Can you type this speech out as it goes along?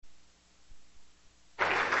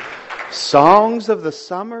Songs of the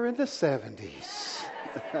summer in the 70s.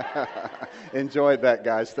 Enjoyed that,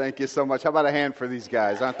 guys. Thank you so much. How about a hand for these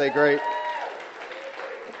guys? Aren't they great?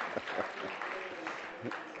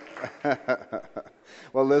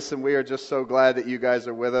 Well, listen, we are just so glad that you guys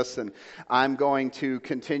are with us, and I'm going to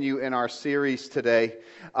continue in our series today,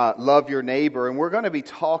 Love Your Neighbor, and we're going to be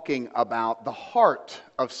talking about the heart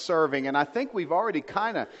of serving, and I think we've already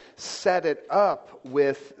kind of set it up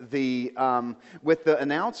with the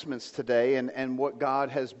announcements today and what God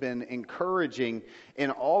has been encouraging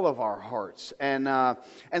in all of our hearts. And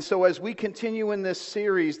so as we continue in this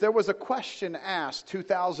series, there was a question asked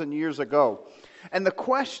 2,000 years ago. And the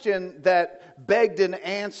question that begged an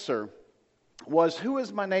answer was, who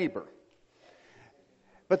is my neighbor?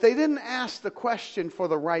 But they didn't ask the question for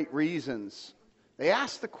the right reasons. They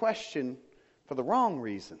asked the question for the wrong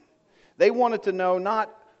reason. They wanted to know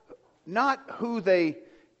not who they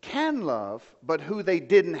can love, but who they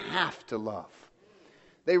didn't have to love.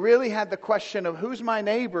 They really had the question of who's my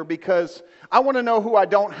neighbor, because I want to know who I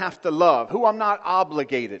don't have to love, who I'm not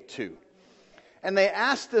obligated to. And they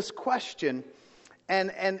asked this question,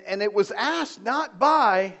 and it was asked not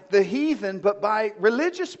by the heathen, but by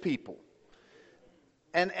religious people.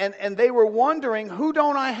 And they were wondering, who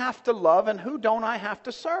don't I have to love and who don't I have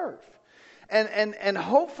to serve? And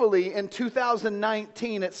hopefully in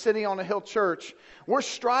 2019 at City on a Hill Church, we're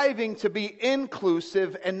striving to be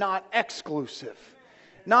inclusive and not exclusive.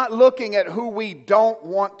 Not looking at who we don't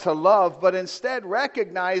want to love, but instead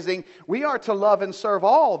recognizing we are to love and serve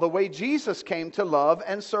all the way Jesus came to love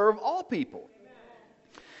and serve all people.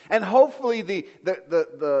 And hopefully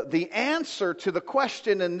the answer to the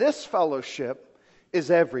question in this fellowship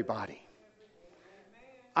is everybody.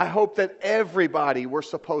 I hope that everybody we're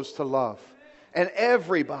supposed to love. And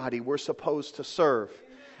everybody we're supposed to serve.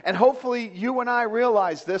 And hopefully you and I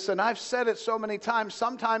realize this, and I've said it so many times.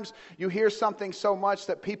 Sometimes you hear something so much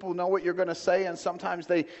that people know what you're going to say, and sometimes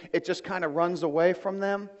it just kind of runs away from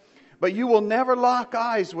them. But you will never lock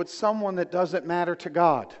eyes with someone that doesn't matter to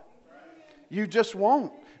God. You just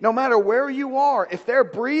won't. No matter where you are, if they're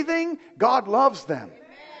breathing, God loves them.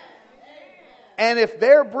 And if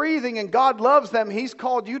they're breathing and God loves them, He's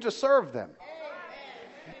called you to serve them.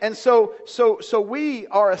 And so we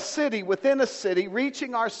are a city within a city,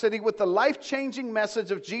 reaching our city with the life-changing message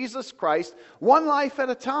of Jesus Christ, one life at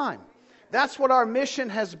a time. That's what our mission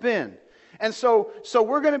has been. And so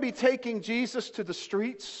we're going to be taking Jesus to the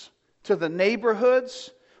streets, to the neighborhoods,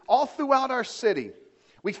 all throughout our city.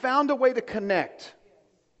 We found a way to connect.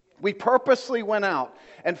 We purposely went out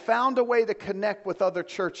and found a way to connect with other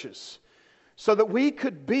churches so that we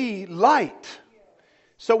could be light.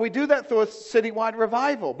 So we do that through a citywide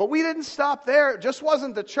revival. But we didn't stop there. It just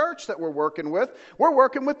wasn't the church that we're working with. We're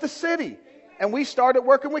working with the city. And we started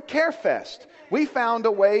working with CareFest. We found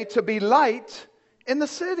a way to be light in the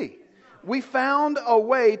city. We found a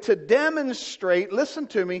way to demonstrate, listen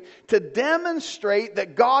to me, to demonstrate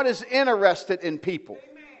that God is interested in people.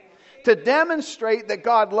 To demonstrate that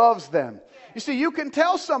God loves them. You see, you can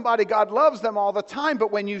tell somebody God loves them all the time,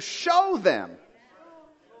 but when you show them,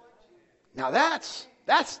 now that's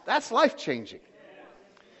life-changing.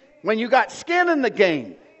 When you got skin in the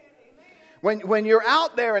game, when you're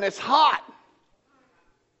out there and it's hot,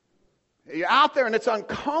 you're out there and it's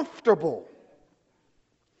uncomfortable.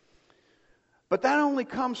 But that only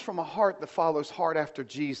comes from a heart that follows hard after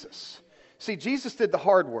Jesus. See, Jesus did the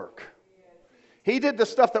hard work. He did the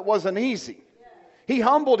stuff that wasn't easy. He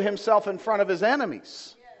humbled Himself in front of His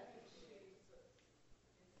enemies.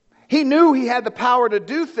 He knew He had the power to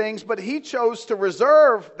do things, but He chose to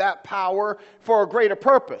reserve that power for a greater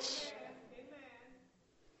purpose.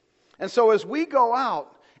 And so as we go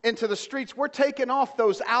out into the streets, we're taking off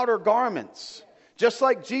those outer garments, just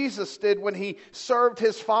like Jesus did when He served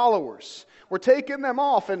His followers. We're taking them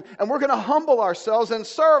off, and we're going to humble ourselves and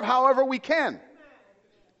serve however we can.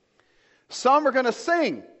 Some are going to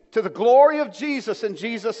sing to the glory of Jesus and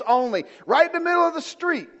Jesus only, right in the middle of the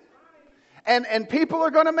street. And people are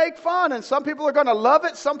going to make fun, and some people are going to love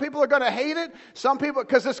it, some people are going to hate it, some people,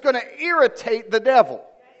 because it's going to irritate the devil.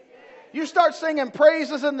 You start singing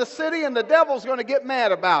praises in the city, and the devil's going to get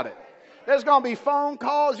mad about it. There's going to be phone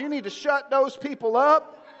calls. You need to shut those people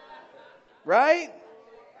up. Right?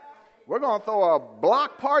 We're going to throw a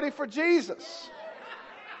block party for Jesus.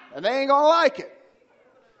 And they ain't going to like it.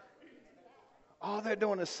 All they're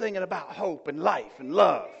doing is singing about hope and life and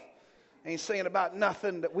love. Ain't singing about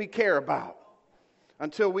nothing that we care about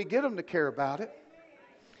until we get them to care about it.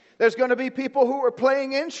 There's going to be people who are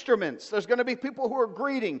playing instruments. There's going to be people who are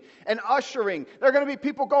greeting and ushering. There are going to be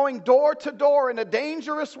people going door to door in a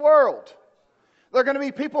dangerous world. There are going to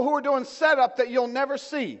be people who are doing setup that you'll never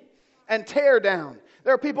see. and tear down.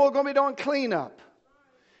 There are people who are going to be doing cleanup.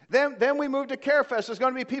 Then we move to CareFest. There's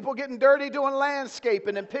going to be people getting dirty doing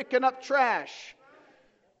landscaping and picking up trash.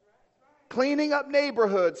 Cleaning up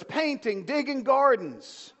neighborhoods, painting, digging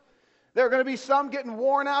gardens. There are going to be some getting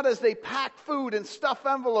worn out as they pack food and stuff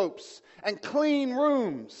envelopes and clean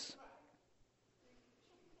rooms.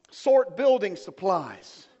 Sort building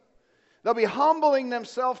supplies. They'll be humbling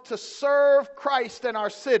themselves to serve Christ in our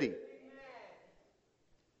city.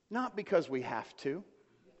 Not because we have to.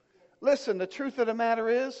 Listen, the truth of the matter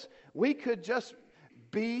is, we could just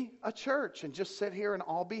be a church and just sit here and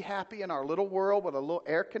all be happy in our little world with a little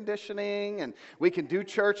air conditioning, and we can do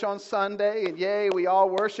church on Sunday, and yay, we all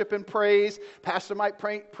worship and praise. Pastor Mike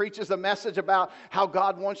preaches a message about how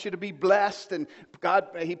God wants you to be blessed, and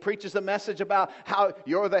he preaches a message about how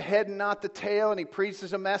you're the head and not the tail, and he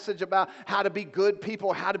preaches a message about how to be good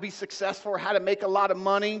people, how to be successful, or how to make a lot of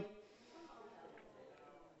money.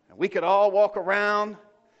 And we could all walk around,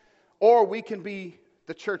 or we can be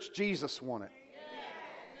the church Jesus wanted.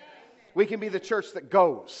 We can be the church that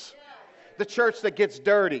goes. The church that gets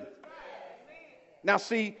dirty. Now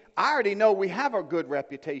see, I already know we have a good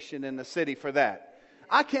reputation in the city for that.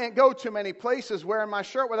 I can't go too many places wearing my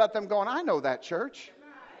shirt without them going, I know that church.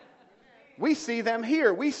 We see them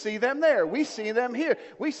here. We see them there. We see them here.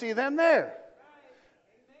 We see them there.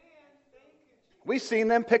 We've seen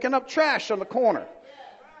them picking up trash on the corner.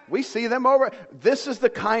 We see them over. This is the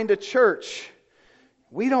kind of church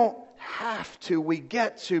we don't have to, we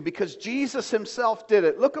get to, because Jesus himself did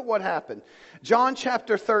it. Look at what happened. John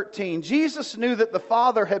chapter 13. Jesus knew that the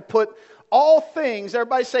Father had put all things,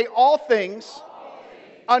 everybody say all things,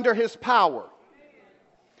 under his power.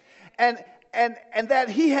 And that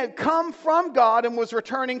he had come from God and was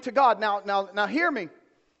returning to God. Now hear me.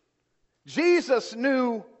 Jesus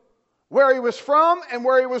knew where he was from and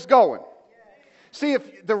where he was going. See,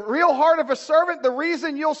 if the real heart of a servant, the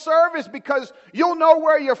reason you'll serve is because you'll know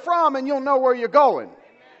where you're from and you'll know where you're going.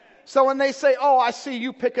 So when they say, oh, I see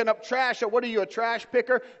you picking up trash, or what are you, a trash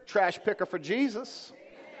picker? Trash picker for Jesus.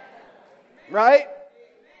 Right?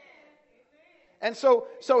 And so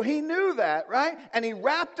he knew that, right? And he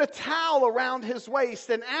wrapped a towel around his waist.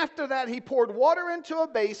 And after that, he poured water into a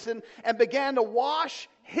basin and began to wash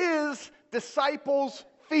his disciples'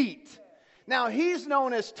 feet. Now, he's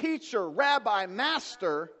known as teacher, rabbi,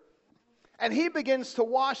 master, and he begins to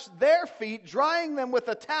wash their feet, drying them with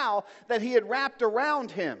a towel that he had wrapped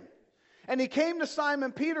around him. And he came to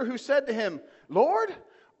Simon Peter, who said to him, Lord,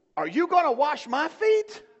 are you going to wash my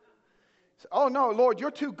feet? He said, oh, no, Lord,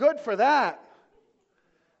 you're too good for that.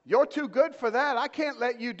 You're too good for that. I can't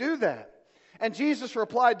let you do that. And Jesus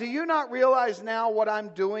replied, do you not realize now what I'm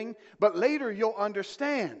doing? But later you'll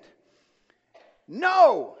understand.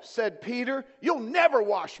 No, said Peter, you'll never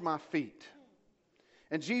wash my feet.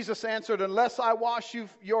 And Jesus answered, unless I wash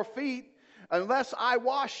your feet, unless I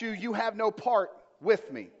wash you, you have no part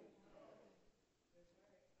with me.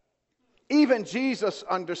 Even Jesus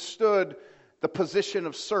understood the position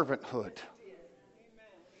of servanthood.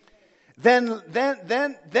 Then,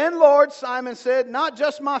 Lord, Simon said, not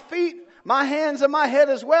just my feet, my hands and my head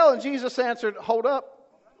as well. And Jesus answered, hold up.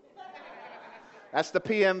 That's the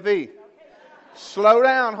PMV. Slow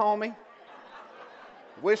down, homie.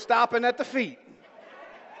 We're stopping at the feet.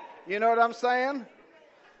 You know what I'm saying?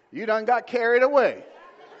 You done got carried away.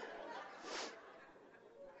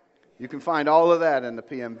 You can find all of that in the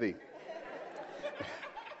PMV.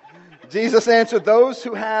 Jesus answered, those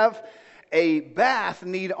who have a bath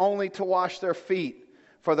need only to wash their feet,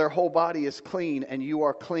 for their whole body is clean, and you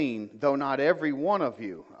are clean, though not every one of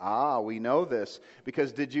you. We know this,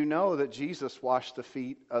 because did you know that Jesus washed the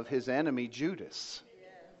feet of his enemy, Judas?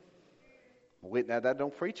 Now, that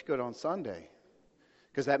don't preach good on Sunday,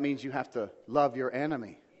 because that means you have to love your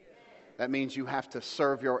enemy. That means you have to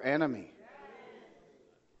serve your enemy.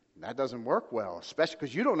 That doesn't work well, especially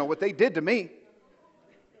because you don't know what they did to me.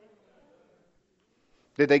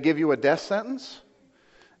 Did they give you a death sentence?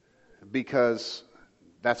 Because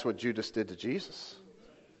that's what Judas did to Jesus.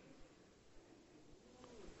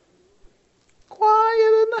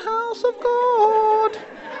 Quiet in the house of God.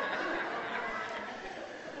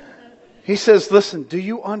 He says, listen, do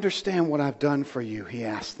you understand what I've done for you? He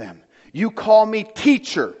asked them. You call me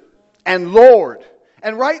teacher and Lord,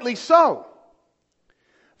 and rightly so,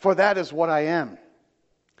 for that is what I am.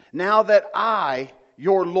 Now that I,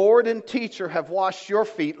 your Lord and teacher, have washed your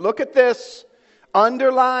feet, look at this,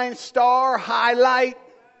 underline, star, highlight,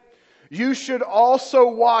 you should also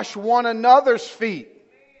wash one another's feet.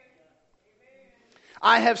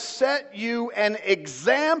 I have set you an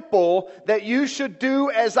example that you should do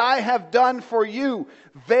as I have done for you.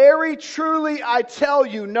 Very truly I tell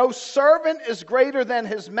you, no servant is greater than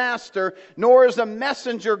his master, nor is a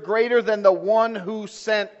messenger greater than the one who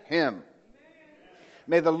sent him.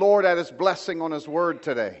 May the Lord add His blessing on His word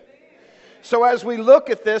today. So as we look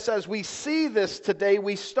at this, as we see this today,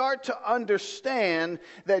 we start to understand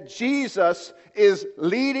that Jesus is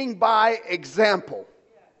leading by example.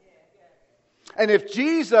 And if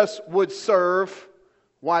Jesus would serve,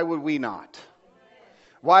 why would we not?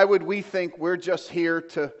 Why would we think we're just here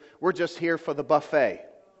for the buffet?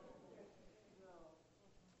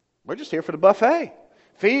 We're just here for the buffet.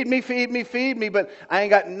 Feed me, feed me, feed me, but I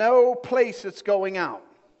ain't got no place it's going out.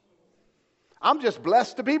 I'm just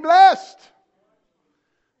blessed to be blessed.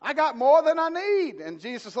 I got more than I need. And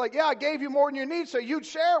Jesus is like, yeah, I gave you more than you need, so you'd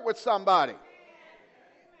share it with somebody.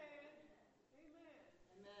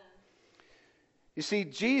 You see,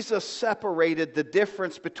 Jesus separated the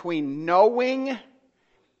difference between knowing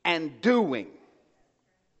and doing.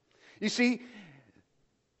 You see,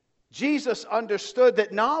 Jesus understood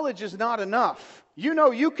that knowledge is not enough.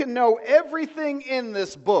 You can know everything in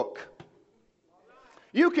this book.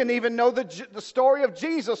 You can even know the story of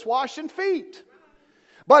Jesus washing feet.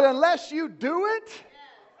 But unless you do it,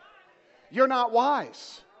 you're not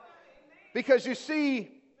wise. Because you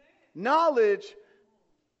see, knowledge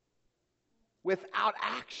without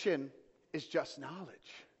action is just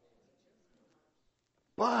knowledge.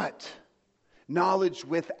 But knowledge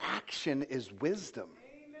with action is wisdom.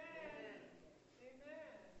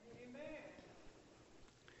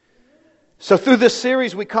 So through this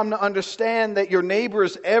series, we come to understand that your neighbor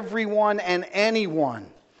is everyone and anyone.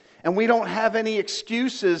 And we don't have any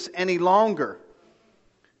excuses any longer.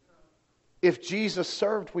 If Jesus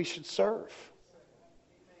served, we should serve.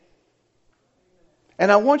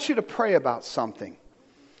 And I want you to pray about something.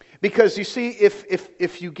 Because you see,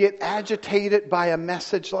 if you get agitated by a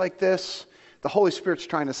message like this, the Holy Spirit's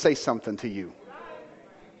trying to say something to you.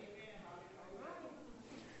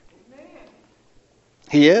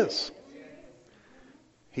 He is.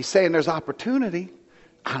 He's saying there's opportunity.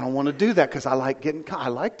 I don't want to do that because I like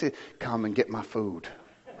to come and get my food.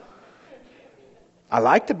 I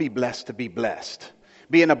like to be blessed.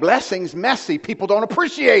 Being a blessing's messy. People don't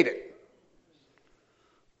appreciate it.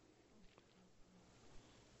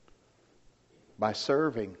 By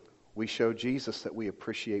serving, we show Jesus that we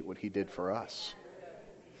appreciate what He did for us.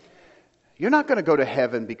 You're not going to go to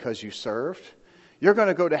heaven because you served. You're going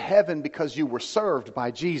to go to heaven because you were served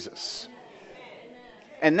by Jesus.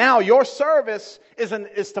 And now your service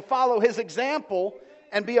is to follow His example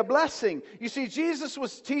and be a blessing. You see, Jesus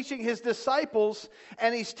was teaching His disciples,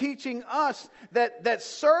 and He's teaching us that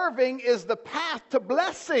serving is the path to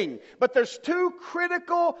blessing. But there's two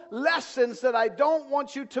critical lessons that I don't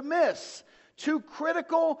want you to miss. Two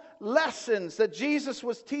critical lessons that Jesus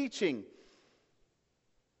was teaching.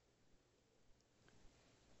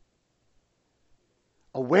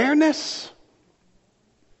 Awareness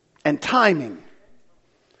and timing.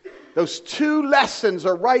 Those two lessons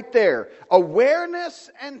are right there. Awareness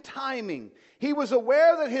and timing. He was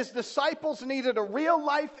aware that His disciples needed a real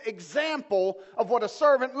life example of what a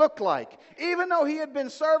servant looked like. Even though He had been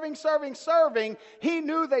serving, He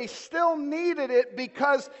knew they still needed it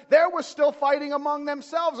because there was still fighting among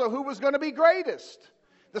themselves of who was going to be greatest.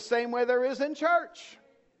 The same way there is in church.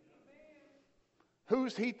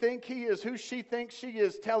 Who's he think he is? Who she thinks she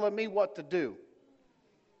is telling me what to do?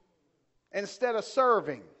 Instead of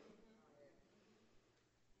serving.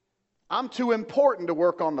 I'm too important to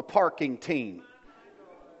work on the parking team.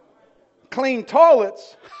 Clean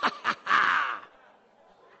toilets?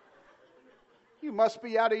 You must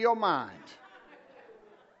be out of your mind.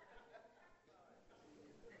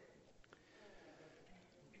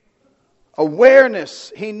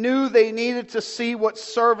 Awareness. He knew they needed to see what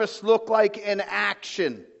service looked like in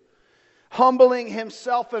action. Humbling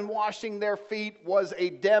Himself and washing their feet was a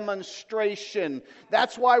demonstration.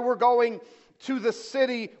 That's why we're going to the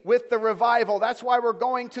city with the revival. That's why we're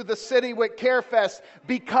going to the city with CareFest,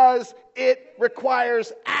 because it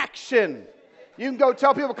requires action. You can go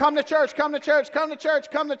tell people, come to church, come to church, come to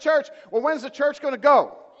church, come to church. Well, when's the church going to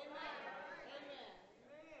go?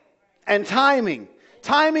 And timing.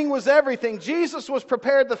 Timing was everything. Jesus was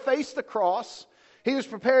prepared to face the cross. He was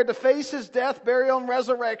prepared to face His death, burial, and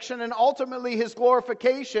resurrection, and ultimately His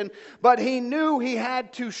glorification. But He knew He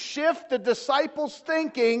had to shift the disciples'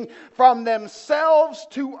 thinking from themselves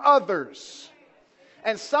to others.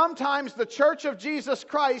 And sometimes the Church of Jesus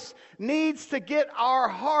Christ needs to get our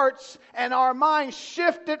hearts and our minds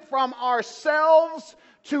shifted from ourselves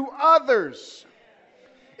to others.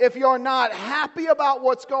 If you're not happy about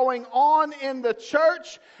what's going on in the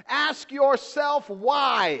church, ask yourself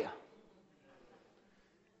why.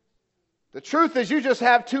 The truth is, you just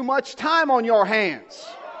have too much time on your hands.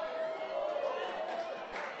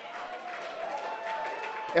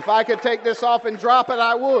 If I could take this off and drop it,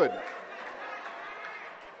 I would.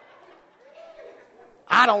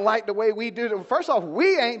 I don't like the way we do it. First off,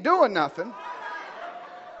 we ain't doing nothing.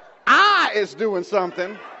 I is doing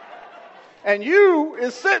something. And you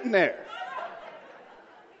is sitting there.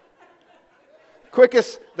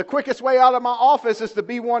 The quickest way out of my office is to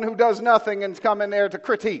be one who does nothing and come in there to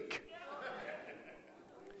critique.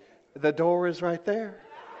 The door is right there.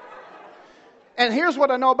 And here's what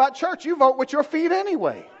I know about church. You vote with your feet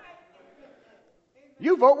anyway.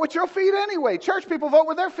 You vote with your feet anyway. Church people vote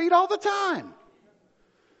with their feet all the time.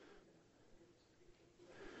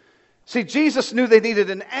 See, Jesus knew they needed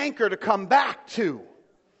an anchor to come back to.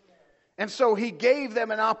 And so He gave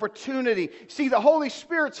them an opportunity. See, the Holy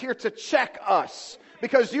Spirit's here to check us.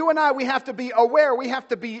 Because you and I, we have to be aware. We have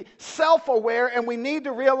to be self-aware. And we need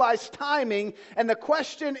to realize timing. And the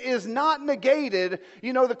question is not negated.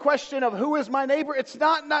 You know, the question of who is my neighbor? It's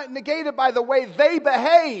not negated by the way they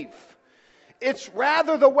behave. It's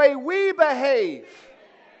rather the way we behave.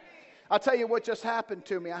 I'll tell you what just happened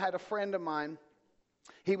to me. I had a friend of mine.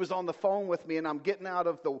 He was on the phone with me, and I'm getting out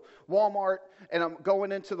of the Walmart, and I'm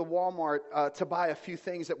going into the Walmart to buy a few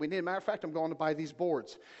things that we need. Matter of fact, I'm going to buy these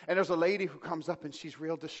boards. And there's a lady who comes up, and she's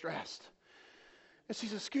real distressed. And she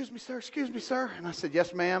says, excuse me, sir. And I said,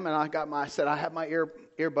 yes, ma'am. And I said, I have my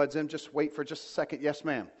earbuds in. Just wait for just a second. Yes,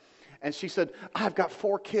 ma'am. And she said, I've got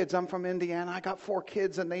 4 kids. I'm from Indiana. I got 4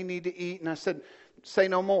 kids, and they need to eat. And I said, say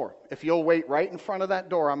no more. If you'll wait right in front of that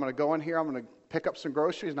door, I'm going to go in here. I'm going to pick up some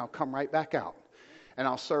groceries, and I'll come right back out. And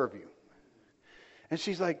I'll serve you. And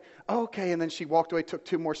she's like, okay. And then she walked away, took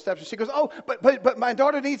 2 more steps. And she goes, oh, but my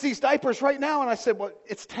daughter needs these diapers right now. And I said, well,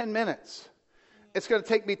 it's 10 minutes. It's going to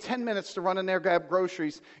take me 10 minutes to run in there, grab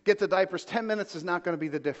groceries, get the diapers. 10 minutes is not going to be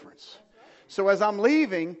the difference. So as I'm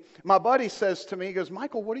leaving, my buddy says to me, he goes,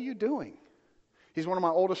 Michael, what are you doing? He's one of my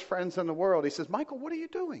oldest friends in the world. He says, Michael, what are you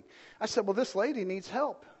doing? I said, well, this lady needs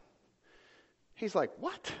help. He's like,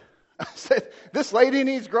 what? I said, this lady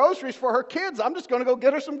needs groceries for her kids. I'm just going to go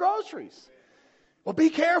get her some groceries. Well, be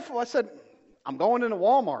careful. I said, I'm going into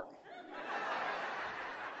Walmart.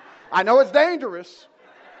 I know it's dangerous,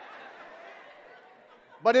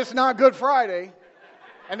 but it's not Good Friday,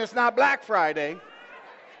 and it's not Black Friday,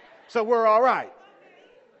 so we're all right.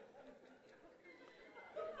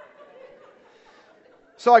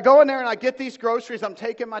 So I go in there and I get these groceries. I'm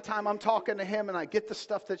taking my time. I'm talking to him, and I get the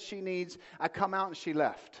stuff that she needs. I come out, and she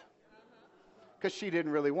left. Because she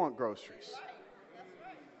didn't really want groceries.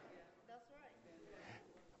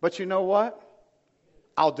 But you know what?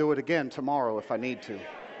 I'll do it again tomorrow if I need to.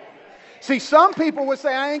 See, some people would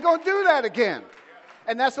say, I ain't going to do that again.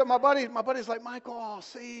 And that's what my buddy's like, Michael, oh,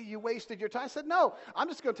 see, you wasted your time. I said, no, I'm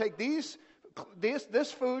just going to take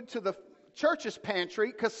this food to the church's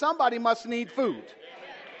pantry because somebody must need food.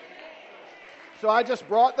 So I just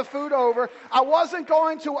brought the food over. I wasn't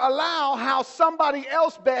going to allow how somebody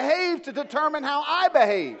else behaved to determine how I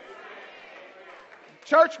behave.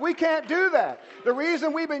 Church, we can't do that. The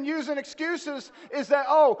reason we've been using excuses is that,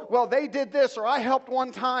 oh, well, they did this, or I helped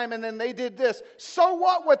one time and then they did this. So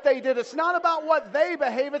what they did? It's not about what they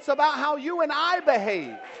behave. It's about how you and I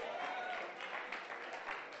behave.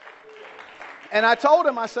 And I told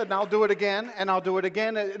him, I said, and I'll do it again, and I'll do it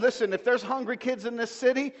again. Listen, if there's hungry kids in this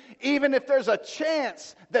city, even if there's a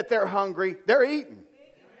chance that they're hungry, they're eating.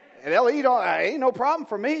 And they'll eat all, ain't no problem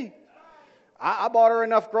for me. I bought her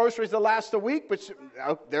enough groceries to last a week, but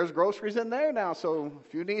there's groceries in there now. So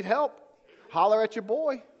if you need help, holler at your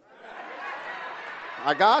boy.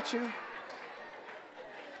 I got you.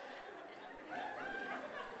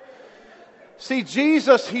 See,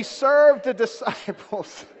 Jesus, He served the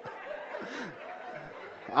disciples.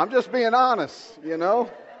 I'm just being honest, you know.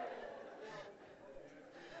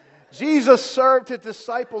 Jesus served His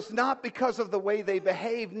disciples not because of the way they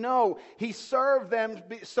behaved. No, He served them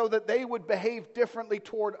so that they would behave differently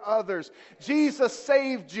toward others. Jesus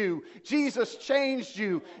saved you. Jesus changed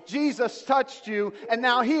you. Jesus touched you. And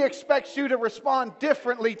now He expects you to respond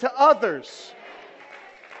differently to others.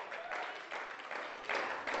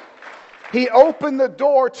 He opened the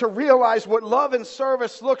door to realize what love and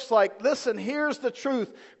service looks like. Listen, here's the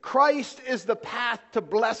truth. Christ is the path to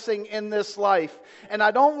blessing in this life. And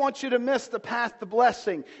I don't want you to miss the path to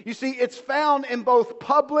blessing. You see, it's found in both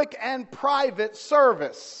public and private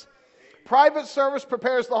service. Private service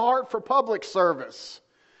prepares the heart for public service.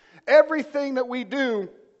 Everything that we do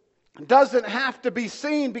doesn't have to be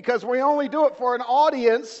seen because we only do it for an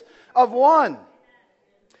audience of one.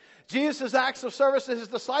 Jesus' acts of service to his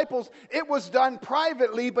disciples, it was done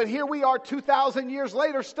privately, but here we are 2,000 years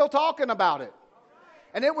later still talking about it.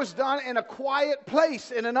 And it was done in a quiet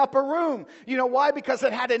place, in an upper room. You know why? Because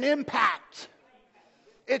it had an impact.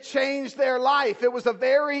 It changed their life. It was a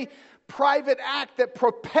very private act that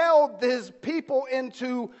propelled his people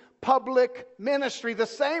into public ministry. The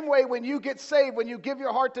same way when you get saved, when you give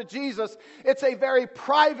your heart to Jesus, it's a very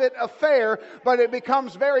private affair, but it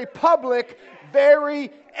becomes very public,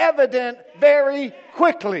 very evident, very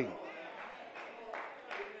quickly.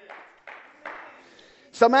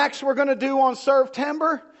 Some acts we're going to do on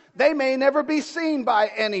Serve-Timber, they may never be seen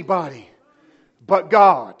by anybody but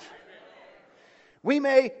God. We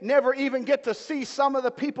may never even get to see some of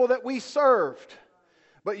the people that we served.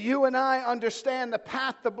 But you and I understand the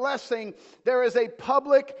path to blessing. There is a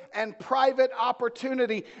public and private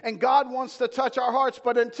opportunity, and God wants to touch our hearts.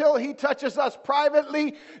 But until He touches us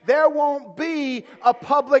privately, there won't be a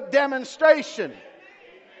public demonstration.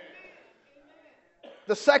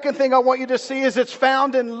 The second thing I want you to see is it's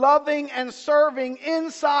found in loving and serving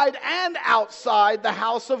inside and outside the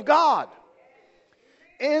house of God.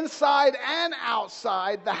 Inside and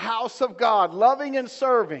outside the house of God, loving and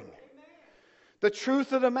serving. The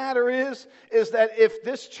truth of the matter is that if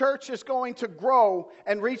this church is going to grow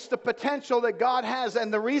and reach the potential that God has,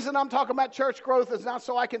 and the reason I'm talking about church growth is not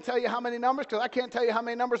so I can tell you how many numbers, because I can't tell you how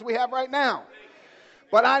many numbers we have right now.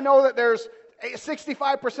 But I know that there's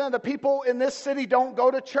 65% of the people in this city don't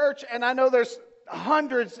go to church, and I know there's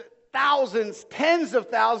hundreds, thousands, tens of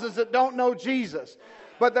thousands that don't know Jesus.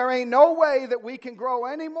 But there ain't no way that we can grow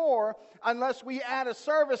anymore unless we add a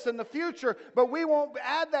service in the future. But we won't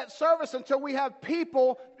add that service until we have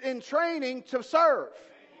people in training to serve.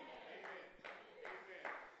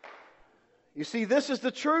 You see, this is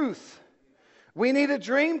the truth. We need a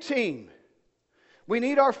dream team. We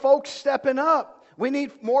need our folks stepping up. We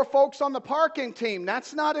need more folks on the parking team.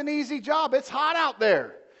 That's not an easy job. It's hot out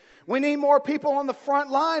there. We need more people on the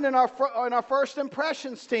front line in our First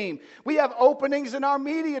Impressions team. We have openings in our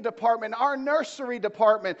media department, our nursery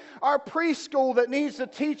department, our preschool that needs to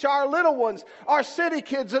teach our little ones, our city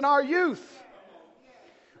kids and our youth.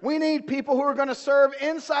 We need people who are going to serve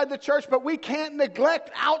inside the church, but we can't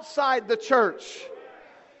neglect outside the church.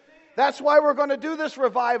 That's why we're going to do this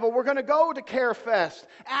revival. We're going to go to CareFest.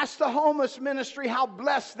 Ask the homeless ministry how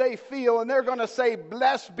blessed they feel, and they're going to say,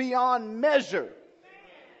 blessed beyond measure.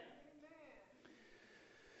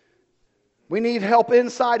 We need help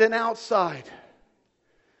inside and outside.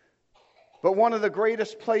 But one of the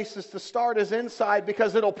greatest places to start is inside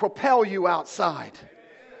because it'll propel you outside.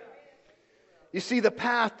 You see, the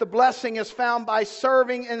path to blessing is found by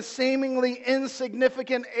serving in seemingly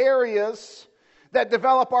insignificant areas that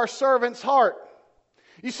develop our servant's heart.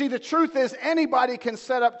 You see, the truth is anybody can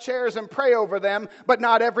set up chairs and pray over them, but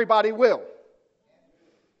not everybody will.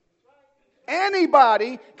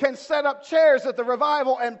 Anybody can set up chairs at the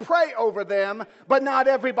revival and pray over them, but not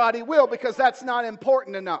everybody will because that's not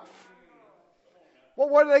important enough. Well,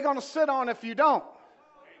 what are they going to sit on if you don't?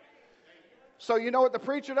 So you know what the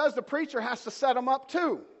preacher does? The preacher has to set them up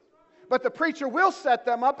too. But the preacher will set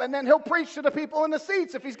them up and then he'll preach to the people in the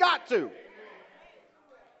seats if he's got to.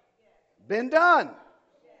 Been done.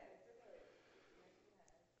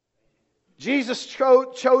 Jesus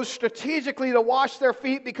chose strategically to wash their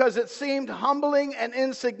feet because it seemed humbling and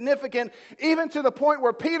insignificant, even to the point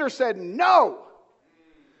where Peter said, no.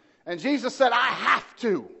 And Jesus said, I have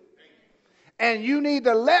to. And you need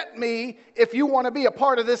to let me if you want to be a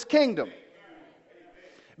part of this kingdom.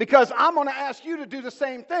 Because I'm going to ask you to do the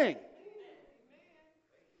same thing.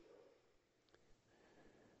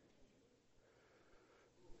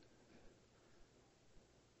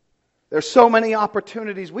 There's so many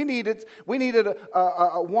opportunities. We needed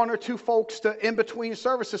one or two folks to, in between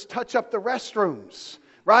services, touch up the restrooms.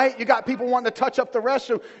 Right? You got people wanting to touch up the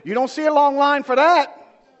restroom. You don't see a long line for that.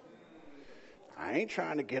 I ain't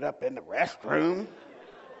trying to get up in the restroom.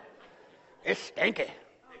 It's stinky.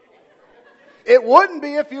 It wouldn't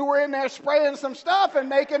be if you were in there spraying some stuff and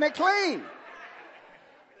making it clean.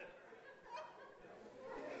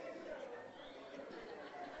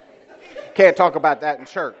 Can't talk about that in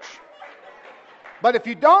church. But if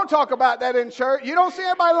you don't talk about that in church, you don't see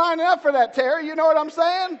everybody lining up for that, Terry. You know what I'm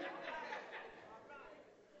saying?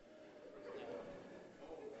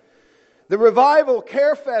 The revival,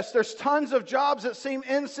 CareFest, there's tons of jobs that seem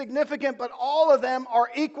insignificant, but all of them are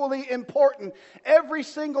equally important. Every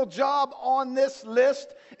single job on this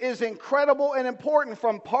list is incredible and important,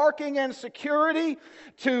 from parking and security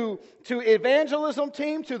to evangelism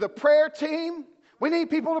team to the prayer team. We need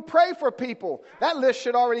people to pray for people. That list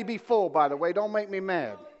should already be full, by the way. Don't make me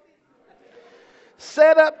mad.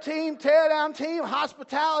 Set up team, tear down team,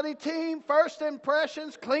 hospitality team, first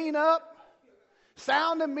impressions, clean up,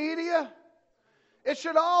 sound and media. It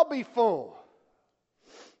should all be full.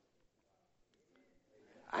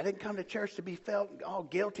 I didn't come to church to be felt all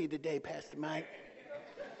guilty today, Pastor Mike.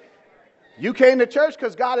 You came to church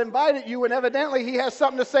because God invited you, and evidently He has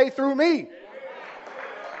something to say through me.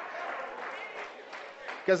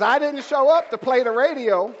 Because I didn't show up to play the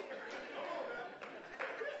radio.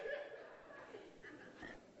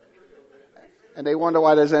 And they wonder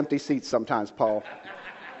why there's empty seats sometimes, Paul.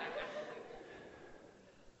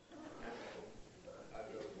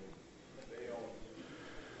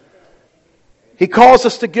 He calls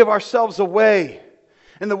us to give ourselves away.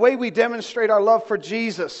 And the way we demonstrate our love for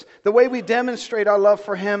Jesus, the way we demonstrate our love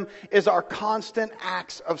for Him is our constant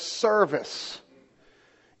acts of service.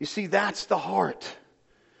 You see, that's the heart.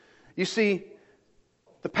 You see,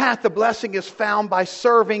 the path to blessing is found by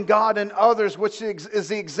serving God and others, which is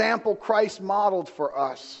the example Christ modeled for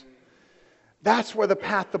us. That's where the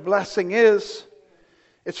path to blessing is.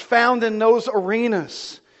 It's found in those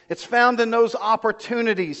arenas. It's found in those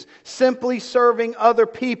opportunities, simply serving other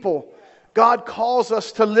people. God calls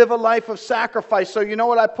us to live a life of sacrifice. So you know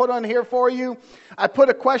what I put on here for you? I put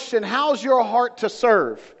a question, how's your heart to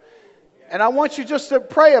serve? And I want you just to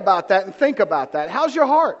pray about that and think about that. How's your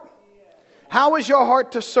heart? How is your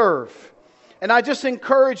heart to serve? And I just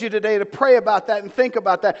encourage you today to pray about that and think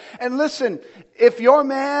about that. And listen, if you're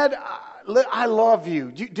mad, I love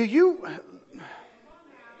you. Do you...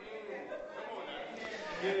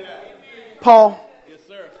 Paul, yes,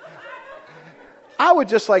 sir. I would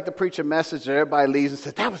just like to preach a message that everybody leaves and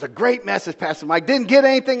says, that was a great message, Pastor Mike. Didn't get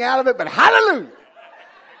anything out of it, but hallelujah.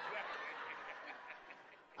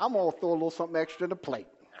 I'm going to throw a little something extra in the plate.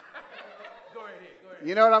 Go ahead.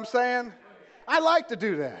 You know what I'm saying? I like to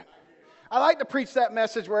do that. I like to preach that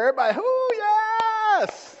message where everybody, ooh,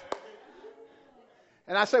 yes.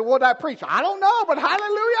 And I say, what did I preach? I don't know, but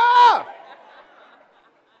hallelujah.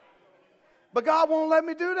 But God won't let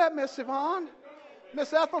me do that, Miss Yvonne.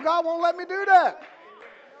 Miss Ethel, God won't let me do that.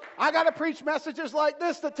 I got to preach messages like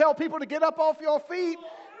this to tell people to get up off your feet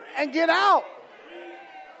and get out.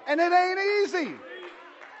 And it ain't easy.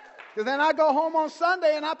 Because then I go home on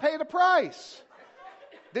Sunday and I pay the price.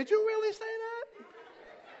 Did you really say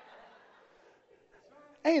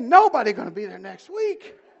that? Ain't nobody going to be there next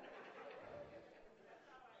week.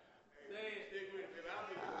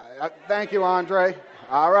 Thank you, Andre.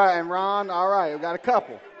 All right, and Ron, all right, we've got a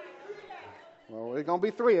couple. Well, there's going to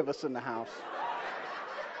be 3 of us in the house.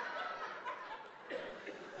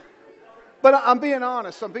 But I'm being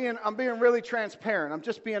honest. I'm being really transparent. I'm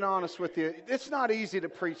just being honest with you. It's not easy to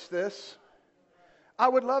preach this. I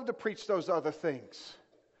would love to preach those other things.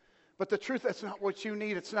 But the truth, that's not what you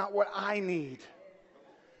need. It's not what I need.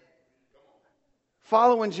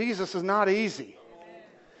 Following Jesus is not easy.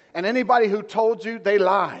 And anybody who told you, they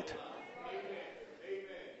lied.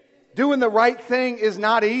 Doing the right thing is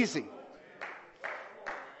not easy.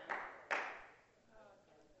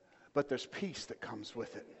 But there's peace that comes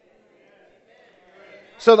with it.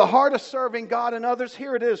 So the heart of serving God and others,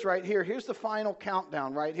 here it is right here. Here's the final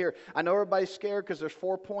countdown right here. I know everybody's scared because there's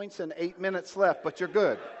 4 points and 8 minutes left, but you're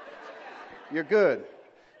good. You're good.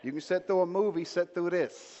 You can sit through a movie, sit through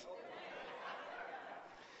this.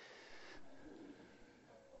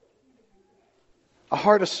 A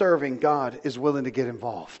heart of serving God is willing to get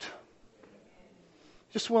involved.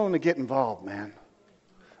 Just willing to get involved, man.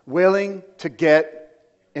 Willing to get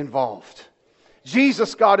involved.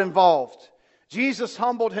 Jesus got involved. Jesus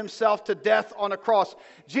humbled Himself to death on a cross.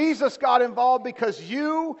 Jesus got involved because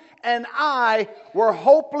you and I were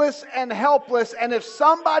hopeless and helpless. And if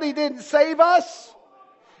somebody didn't save us,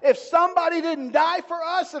 if somebody didn't die for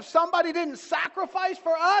us, if somebody didn't sacrifice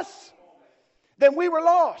for us, then we were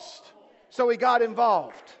lost. So He got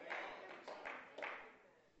involved.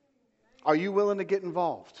 Are you willing to get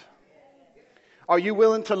involved? Are you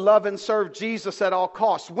willing to love and serve Jesus at all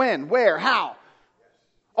costs? When? Where? How?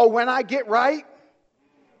 Oh, when I get right?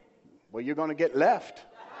 Well, you're going to get left.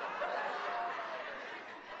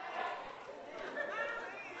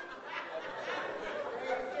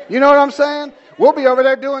 You know what I'm saying? We'll be over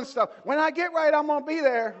there doing stuff. When I get right, I'm going to be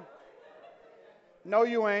there. No,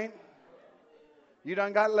 you ain't. You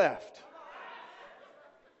done got left.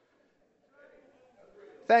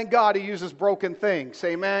 Thank God He uses broken things.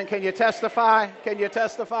 Amen. Can you testify? Can you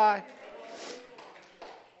testify?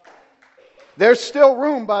 There's still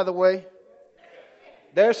room, by the way.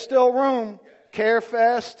 There's still room.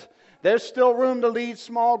 CareFest, There's still room to lead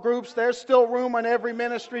small groups. There's still room on every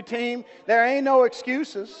ministry team. There ain't no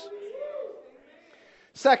excuses.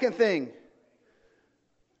 Second thing,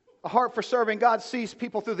 a heart for serving God sees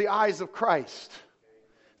people through the eyes of Christ,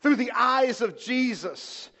 through the eyes of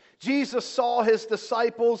Jesus. Jesus saw his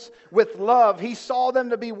disciples with love. He saw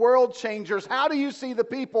them to be world changers. How do you see the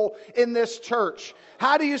people in this church?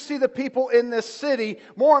 How do you see the people in this city?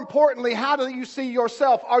 More importantly, how do you see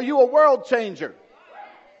yourself? Are you a world changer?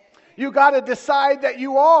 You got to decide that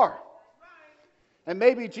you are. And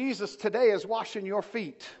maybe Jesus today is washing your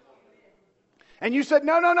feet. And you said,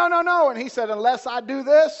 no. And he said, unless I do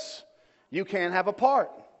this, you can't have a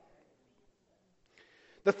part.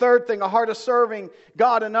 The third thing, a heart of serving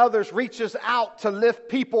God and others reaches out to lift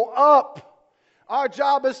people up. Our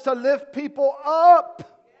job is to lift people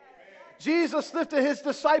up. Jesus lifted his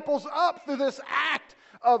disciples up through this act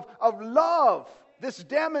of love, this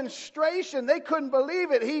demonstration. They couldn't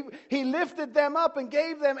believe it. He lifted them up and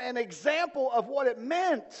gave them an example of what it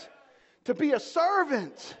meant to be a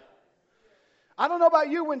servant. I don't know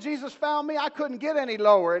about you, when Jesus found me, I couldn't get any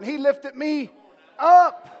lower, and he lifted me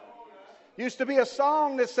up. Used to be a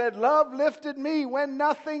song that said, love lifted me when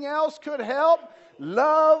nothing else could help.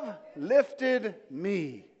 Love lifted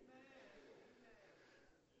me.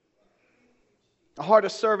 A heart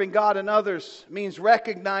of serving God and others means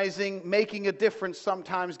recognizing making a difference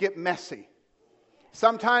sometimes get messy.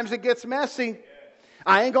 Sometimes it gets messy.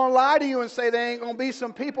 I ain't going to lie to you and say there ain't going to be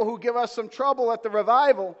some people who give us some trouble at the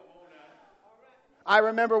revival. I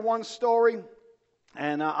remember one story.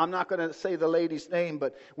 And I'm not going to say the lady's name,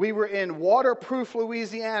 but we were in Waterproof,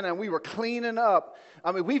 Louisiana, and we were cleaning up.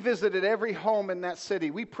 I mean, we visited every home in that city.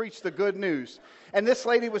 We preached the good news. And this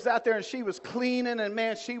lady was out there, and she was cleaning, and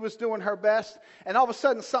man, she was doing her best. And all of a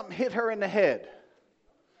sudden, something hit her in the head.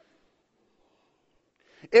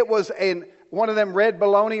 It was one of them red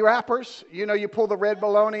bologna wrappers. You know, you pull the red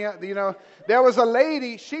bologna, There was a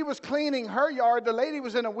lady, she was cleaning her yard. The lady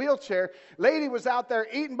was in a wheelchair. Lady was out there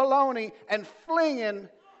eating bologna and flinging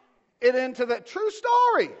it into the true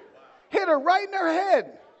story. Hit her right in her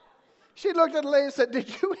head. She looked at the lady and said, did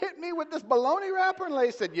you hit me with this bologna wrapper? And the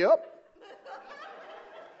lady said, yep.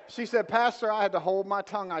 She said, Pastor, I had to hold my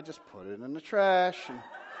tongue. I just put it in the trash.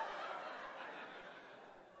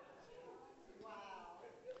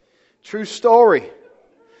 True story.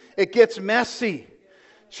 It gets messy.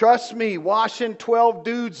 Trust me, washing 12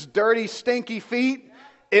 dudes' dirty, stinky feet,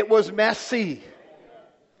 it was messy.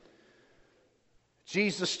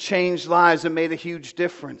 Jesus changed lives and made a huge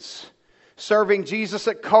difference. Serving Jesus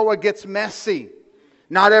at Koa gets messy.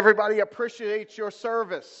 Not everybody appreciates your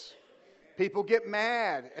service. People get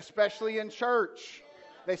mad, especially in church.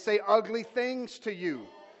 They say ugly things to you.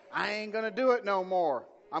 I ain't going to do it no more.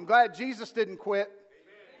 I'm glad Jesus didn't quit.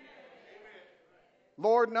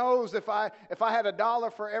 Lord knows if I had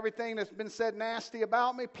 $1 for everything that's been said nasty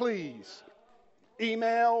about me, please.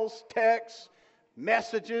 Emails, texts,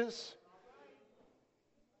 messages.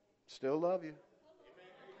 Still love you.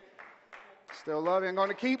 Still love you. I'm going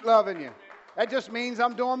to keep loving you. That just means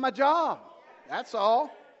I'm doing my job. That's all.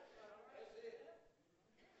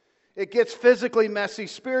 It gets physically messy,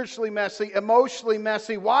 spiritually messy, emotionally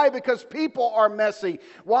messy. Why? Because people are messy.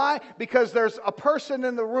 Why? Because there's a person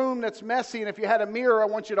in the room that's messy, and if you had a mirror, I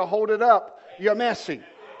want you to hold it up. You're messy.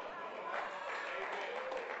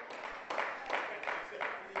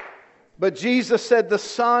 But Jesus said, the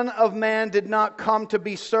Son of Man did not come to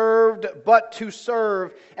be served, but to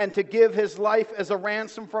serve, and to give his life as a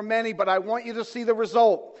ransom for many. But I want you to see the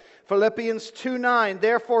result. Philippians 2:9,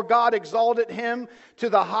 therefore God exalted him to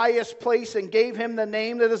the highest place and gave him the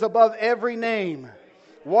name that is above every name.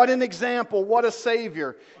 What an example, what a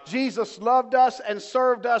Savior. Jesus loved us and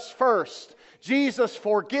served us first. Jesus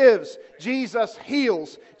forgives, Jesus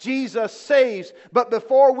heals, Jesus saves. But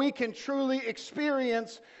before we can truly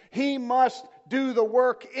experience, he must do the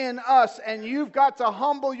work in us. And you've got to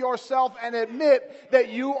humble yourself and admit that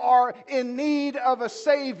you are in need of a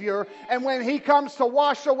Savior. And when he comes to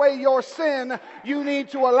wash away your sin, you need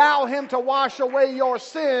to allow him to wash away your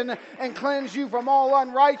sin and cleanse you from all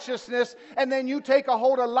unrighteousness. And then you take a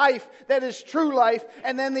hold of life that is true life.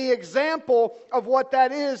 And then the example of what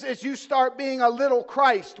that is you start being a little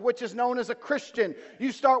Christ, which is known as a Christian.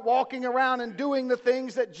 You start walking around and doing the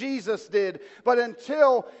things that Jesus did. But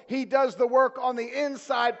until he does the work on the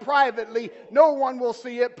inside privately, no one will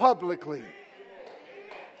see it publicly.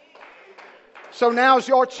 So now's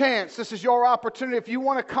your chance. This is your opportunity. If you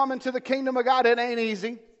want to come into the kingdom of God, it ain't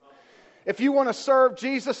easy. If you want to serve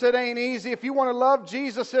Jesus, it ain't easy. If you want to love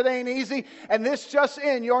Jesus, it ain't easy. And this just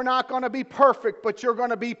in, you're not going to be perfect, but you're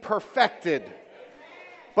going to be perfected.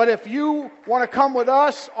 But if you want to come with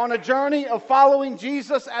us on a journey of following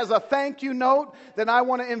Jesus as a thank you note, then I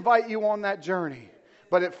want to invite you on that journey.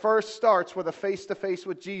 But it first starts with a face-to-face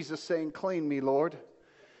with Jesus saying, clean me, Lord.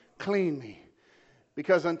 Clean me.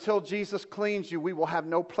 Because until Jesus cleans you, we will have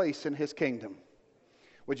no place in His kingdom.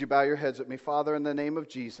 Would you bow your heads with me? Father, in the name of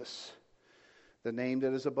Jesus, the name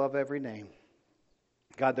that is above every name.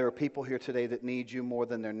 God, there are people here today that need you more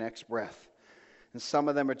than their next breath. And some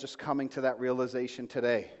of them are just coming to that realization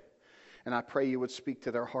today. And I pray you would speak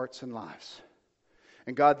to their hearts and lives.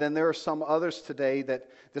 And God, then there are some others today that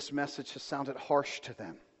this message has sounded harsh to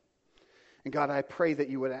them. And God, I pray that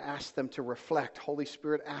you would ask them to reflect. Holy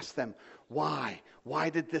Spirit, ask them, why? Why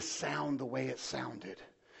did this sound the way it sounded?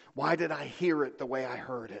 Why did I hear it the way I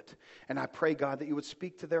heard it? And I pray, God, that you would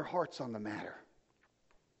speak to their hearts on the matter.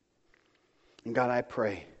 And God, I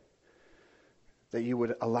pray that you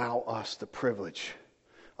would allow us the privilege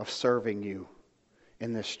of serving you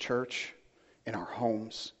in this church, in our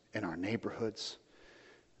homes, in our neighborhoods.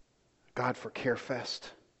 God, for CareFest,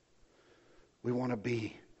 we want to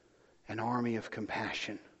be an army of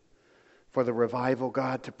compassion. For the revival,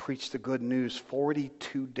 God, to preach the good news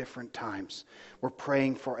 42 different times. We're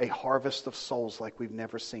praying for a harvest of souls like we've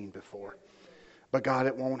never seen before. But God,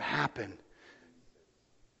 it won't happen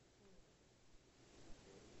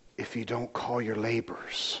if you don't call your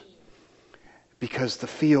laborers. Because the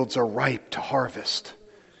fields are ripe to harvest,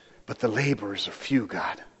 but the laborers are few,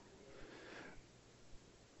 God.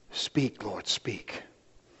 Speak, Lord, speak.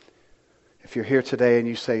 If you're here today and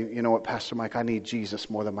you say, you know what, Pastor Mike, I need Jesus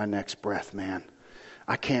more than my next breath, man.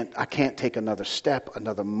 I can't take another step,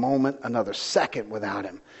 another moment, another second without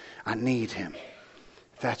Him. I need Him.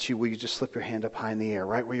 If that's you, will you just slip your hand up high in the air,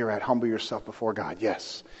 right where you're at? Humble yourself before God.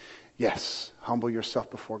 Yes. Yes. Humble yourself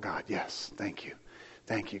before God. Yes. Thank you.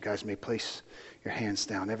 Thank you. Guys may place your hands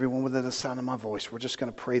down. Everyone within the sound of my voice, we're just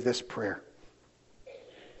going to pray this prayer.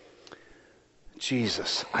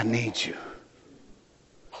 Jesus, I need you.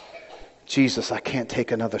 Jesus, I can't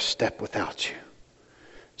take another step without you.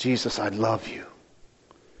 Jesus, I love you.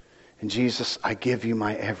 And Jesus, I give you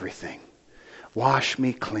my everything. Wash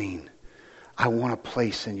me clean. I want a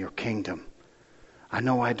place in your kingdom. I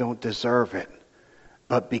know I don't deserve it,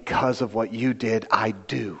 but because of what you did, I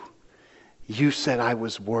do. You said I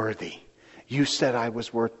was worthy. You said I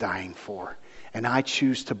was worth dying for. And I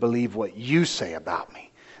choose to believe what you say about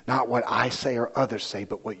me. Not what I say or others say,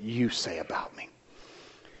 but what you say about me.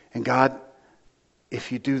 And God,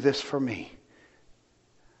 if you do this for me,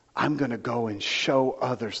 I'm going to go and show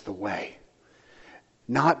others the way.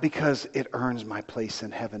 Not because it earns my place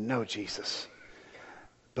in heaven, no, Jesus.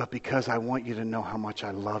 But because I want you to know how much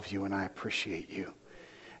I love you and I appreciate you.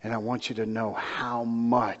 And I want you to know how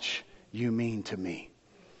much you mean to me.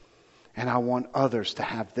 And I want others to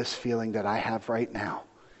have this feeling that I have right now.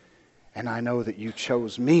 And I know that you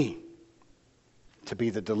chose me to be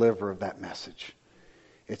the deliverer of that message.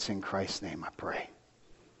 It's in Christ's name I pray.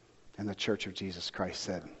 And the Church of Jesus Christ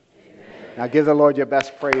said, amen. Now give the Lord your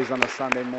best praise on a Sunday morning.